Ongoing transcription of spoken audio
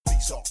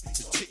These are the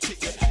tick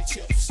that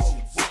tip so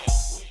well.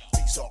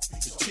 These are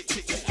the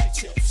tick that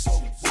tip so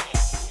well.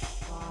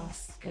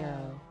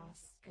 Bosco.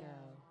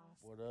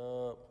 What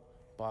up?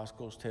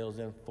 Bosco's Tales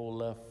in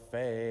full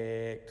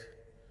effect.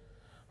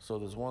 So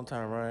this one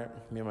time, right,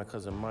 me and my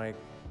cousin Mike,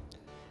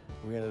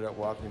 we ended up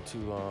walking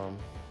to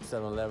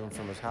 7-Eleven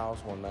from his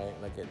house one night,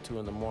 like at 2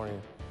 in the morning.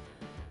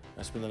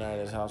 I spent the night at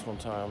his house one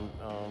time,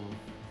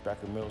 back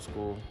in middle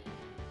school.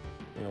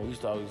 You know, we used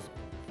to always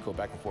go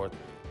back and forth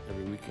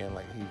every weekend,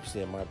 like he'd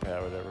stay at my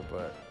pad or whatever,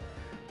 but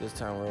this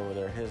time we're over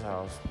there at his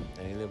house,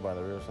 and he lived by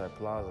the Riverside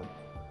Plaza.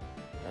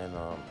 And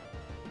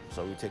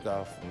so we take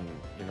off and,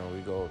 you know, we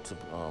go to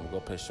go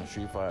play some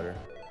Street Fighter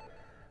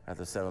at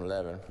the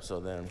 7-Eleven. So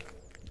then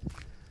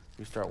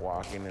we start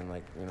walking and,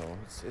 like, you know,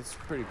 it's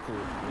pretty cool,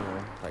 you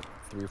know, like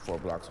 3 or 4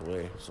 blocks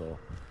away. So,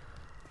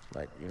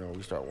 like, you know,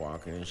 we start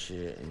walking and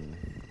shit, and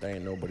there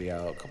ain't nobody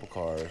out, a couple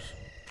cars.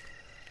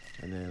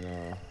 And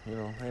then, you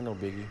know, ain't no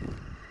biggie.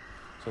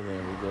 So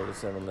then we go to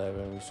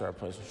 7-Eleven, we start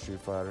playing some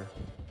Street Fighter.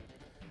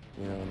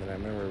 You know, and then I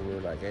remember we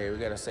were like, hey, we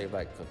gotta save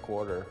like a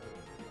quarter,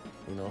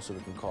 you know, so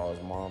we can call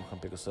his mom, come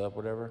pick us up,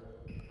 whatever.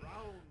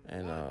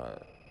 And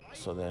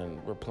so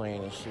then we're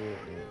playing and shit.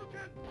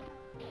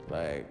 And,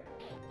 like,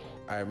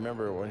 I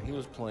remember when he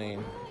was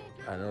playing,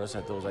 I noticed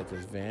that there was like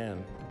this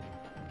van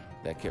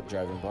that kept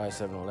driving by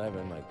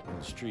 7-Eleven, like in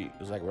the street. It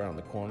was like around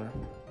the corner.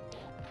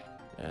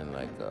 And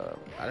like,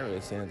 I didn't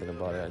really say anything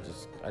about it.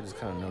 I just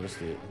kind of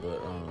noticed it.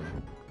 But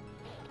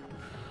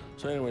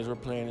so anyways, we're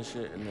playing and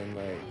shit, and then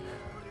like,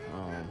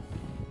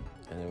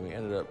 and then we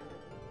ended up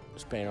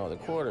spending all the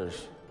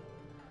quarters.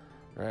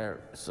 Right,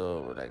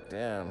 so we're like,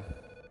 damn.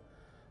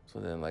 So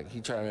then, like, he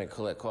tried to make a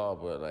collect call,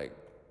 but like,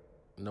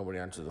 nobody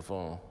answered the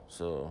phone.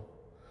 So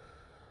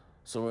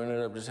we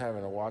ended up just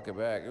having to walk it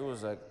back. It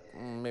was like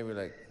maybe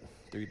like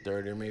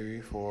 3:30 or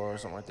maybe 4 or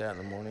something like that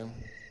in the morning.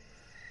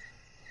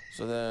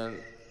 So then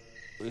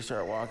we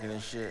start walking and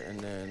shit, and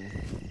then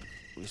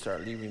we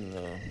start leaving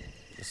the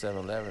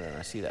 7-Eleven, and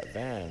I see that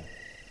van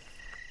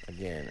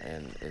again,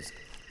 and it's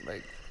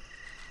like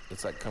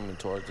coming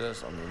towards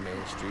us on the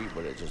main street,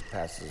 but it just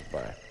passes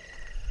by.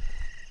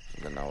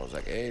 And then I was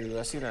like, hey, dude,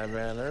 I seen that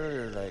van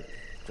earlier, like,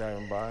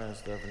 driving by and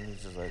stuff. And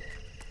he's just like,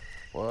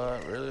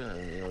 what, really?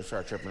 And, you know, we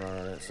start tripping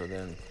on it. So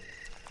then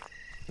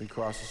we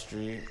cross the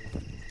street,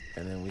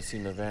 and then we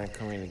seen the van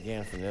coming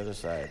again from the other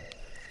side.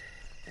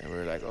 And we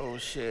were like, oh,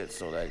 shit.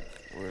 So, like,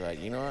 we're like,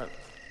 you know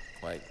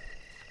what?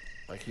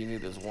 Like he knew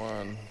this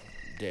one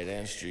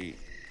dead-end street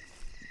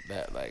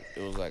that, like,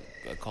 it was like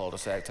a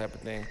cul-de-sac type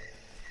of thing.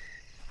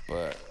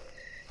 But,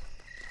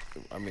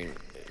 I mean,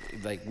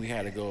 like, we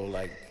had to go,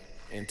 like,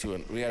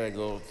 we had to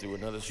go through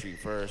another street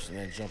first and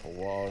then jump a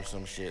wall or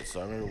some shit.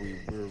 So I remember we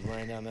were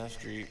running down that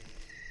street.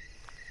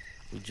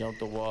 We jumped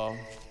the wall,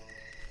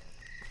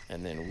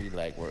 and then we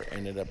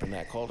ended up in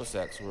that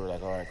cul-de-sac. So we were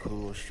like, all right,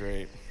 cool, we're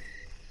straight.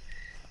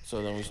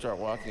 So then we start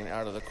walking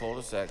out of the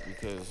cul-de-sac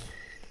because,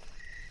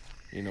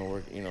 you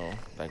know,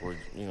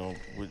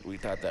 we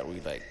thought that we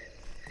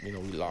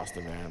lost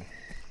the van.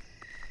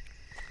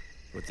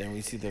 But then we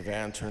see the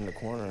van turn the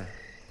corner,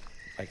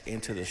 like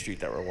into the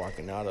street that we're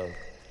walking out of.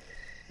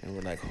 And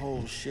we're like,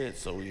 oh shit.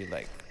 So we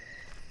like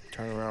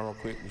turn around real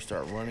quick, we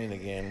start running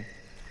again.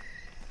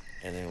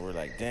 And then we're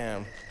like,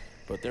 damn.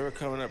 But they were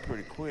coming up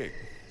pretty quick.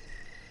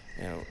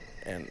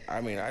 And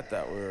I mean, I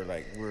thought we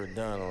were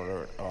done,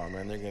 or oh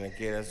man, they're gonna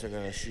get us, they're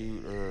gonna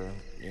shoot, or,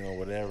 you know,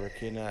 whatever,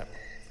 kidnap.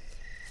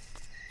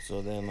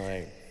 So then,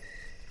 like,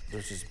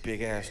 there's this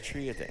big ass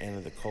tree at the end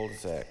of the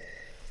cul-de-sac.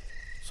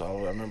 So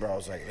I remember I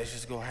was like, let's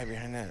just go hide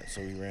behind that.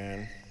 So we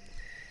ran,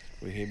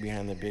 we hid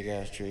behind the big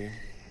ass tree,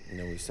 and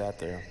then we sat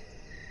there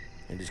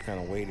and just kind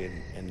of waited,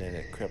 and then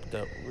it crept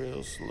up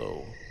real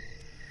slow,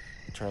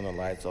 turned the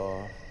lights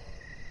off,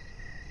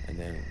 and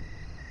then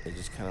it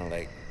just kind of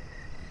like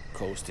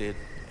coasted,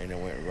 and it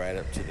went right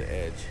up to the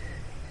edge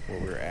where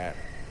we were at,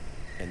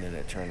 and then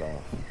it turned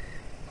off.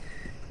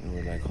 And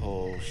we're like,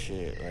 oh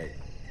shit, like,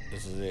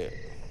 this is it.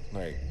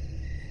 Like,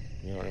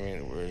 you know what I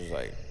mean? We're just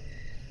like,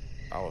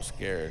 I was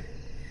scared,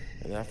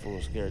 and that fool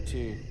was scared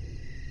too.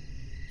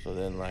 So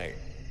then, like,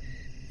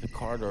 the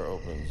car door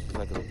opens. It's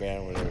like a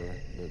van, whatever.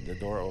 The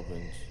door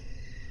opens,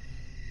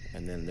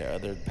 and then the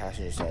other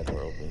passenger side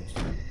door opens,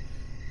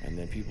 and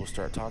then people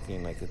start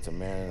talking like it's a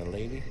man and a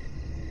lady,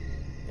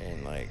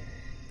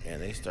 and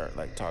they start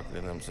like talking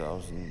to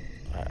themselves. And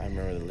I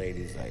remember the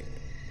lady's like,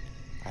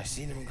 I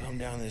seen him come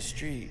down this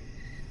street,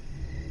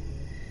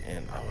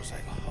 and I was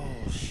like,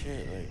 oh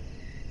shit, like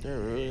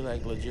they're really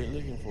like legit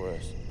looking for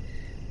us.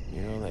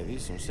 You know, like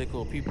these some sick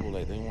old people,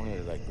 like they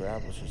wanted to like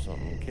grab us or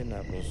something and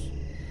kidnap us.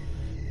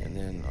 And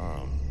then,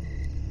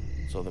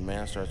 so the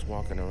man starts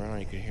walking around.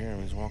 You can hear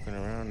him. He's walking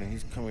around, and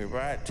he's coming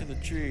right to the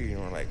tree.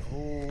 And we're like,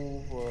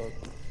 oh,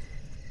 fuck.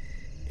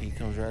 He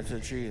comes right to the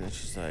tree, and it's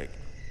just like,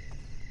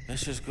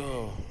 let's just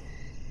go.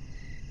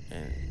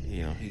 And,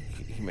 you know,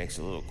 he makes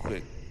a little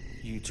quick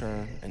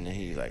U-turn, and then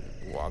he, like,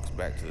 walks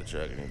back to the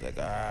truck, and he's like,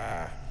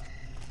 ah.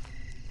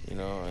 You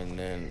know, and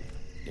then,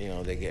 you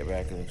know, they get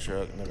back in the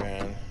truck, in the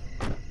van,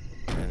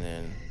 and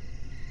then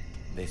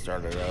they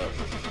start it up.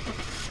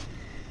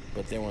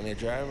 But then when they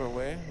drive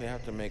away, they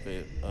have to make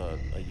a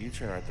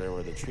U-turn right there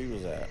where the tree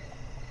was at.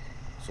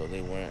 So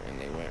they went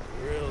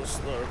real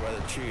slow by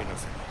the tree, and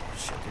it's like, oh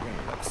shit, they're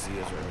gonna like see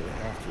us, or they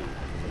have to,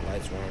 the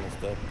lights were on and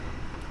stuff.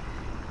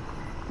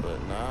 But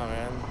nah,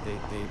 man, they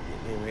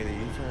made a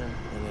U-turn,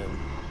 and then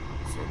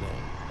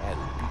I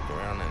peeked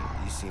around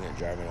and you seen it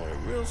driving away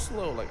real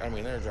slow. Like, I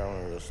mean, they're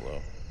driving real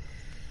slow.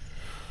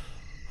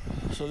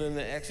 So then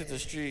they exit the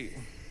street,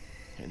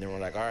 and then we're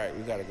like, all right,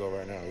 we gotta go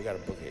right now. We gotta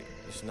book it.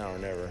 It's now or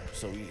never.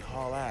 So we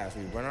haul ass.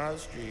 We run out of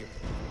the street,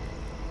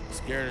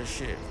 scared as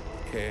shit.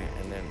 Okay,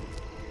 and then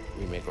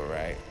we make a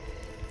right,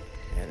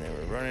 and then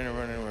we're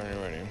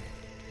running.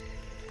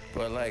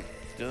 But like,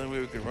 the only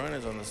way we could run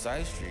is on the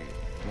side street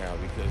now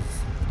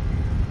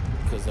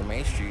because the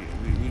main street,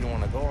 we don't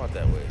want to go out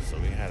that way. So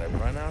we had to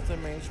run out the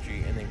main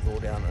street and then go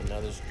down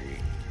another street.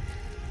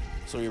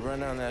 So we run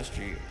down that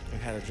street. We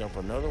had to jump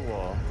another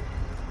wall,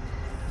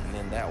 and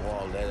then that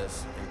wall led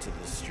us into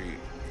the street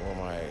where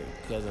my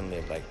cousin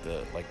lived, like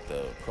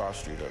the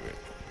cross street of it,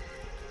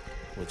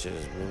 which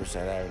is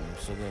Riverside Avenue.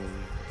 So then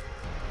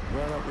we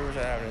run up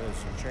Riverside Avenue, there's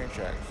some train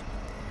tracks.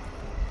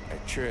 I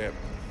trip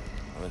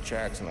on the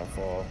tracks and I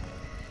fall.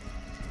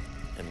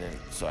 And then,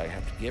 so I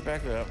have to get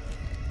back up.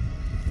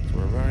 So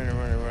we're running.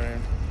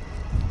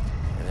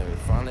 And then we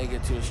finally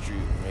get to a street,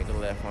 we make a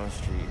left on the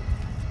street.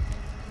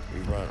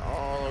 We run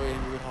all the way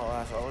through the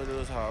house, all the way to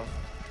his house.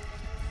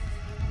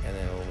 And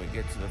then when we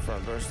get to the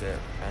front doorstep,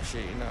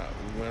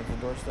 we went up the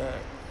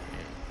doorstep,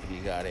 and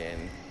he got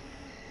in.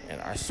 And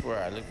I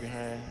swear, I looked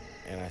behind,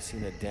 and I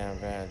seen the damn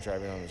van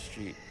driving on the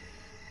street.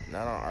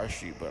 Not on our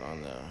street, but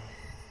on the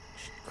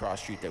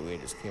cross street that we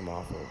just came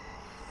off of.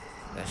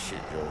 That shit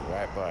drove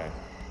right by.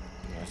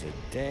 And I said,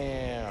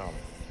 damn.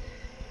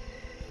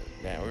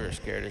 Man, we were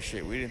scared as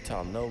shit. We didn't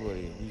tell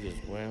nobody. We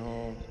just went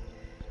home.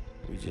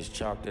 We just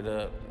chalked it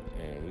up,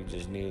 and we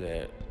just knew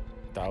that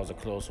was a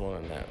close one,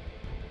 and that,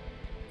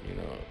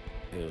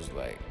 it was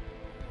like,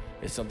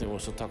 it's something we'll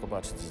still talk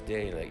about to this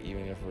day. Like,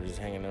 even if we're just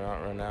hanging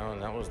out right now,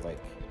 and that was like,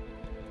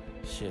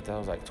 shit, that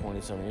was like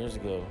 20-some years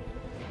ago.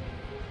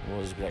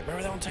 We'll just be like,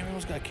 remember that one time we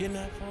almost got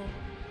kidnapped, fool?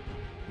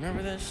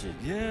 Remember that shit?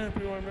 Yeah,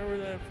 people remember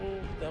that, fool.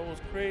 That was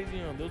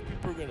crazy. Those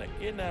people are gonna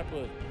kidnap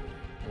us.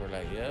 And we're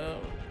like, yeah,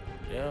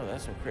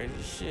 that's some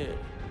crazy shit.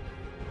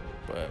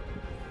 But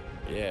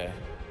yeah,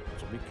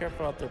 so be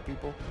careful out there,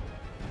 people.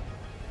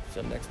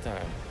 Till next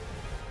time,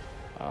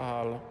 I'll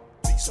holla.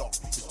 These are the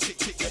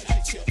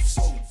tips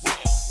so